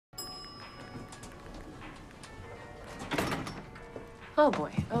Oh,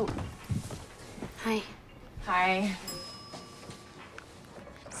 boy. Oh. Hi. Hi.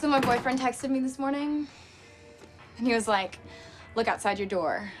 So my boyfriend texted me this morning, and he was like, look outside your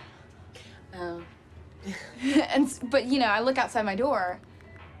door. Oh. But, you know, I look outside my door,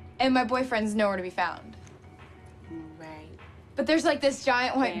 and my boyfriend's nowhere to be found. Right. But there's like this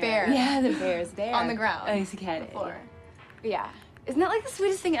giant white bear. Yeah, the bear's there. On the ground. Oh, he's a cat. On the floor. Yeah. Isn't that like the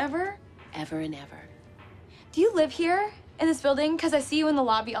sweetest thing ever? Ever and ever. Do you live here in this building? Because I see you in the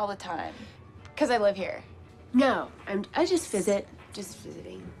lobby all the time. Because I live here. No, I just visit. Just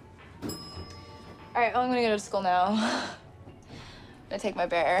visiting. All right, well, I'm gonna go to school now. I'm gonna take my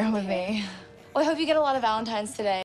bear with me. Well, I hope you get a lot of Valentines today.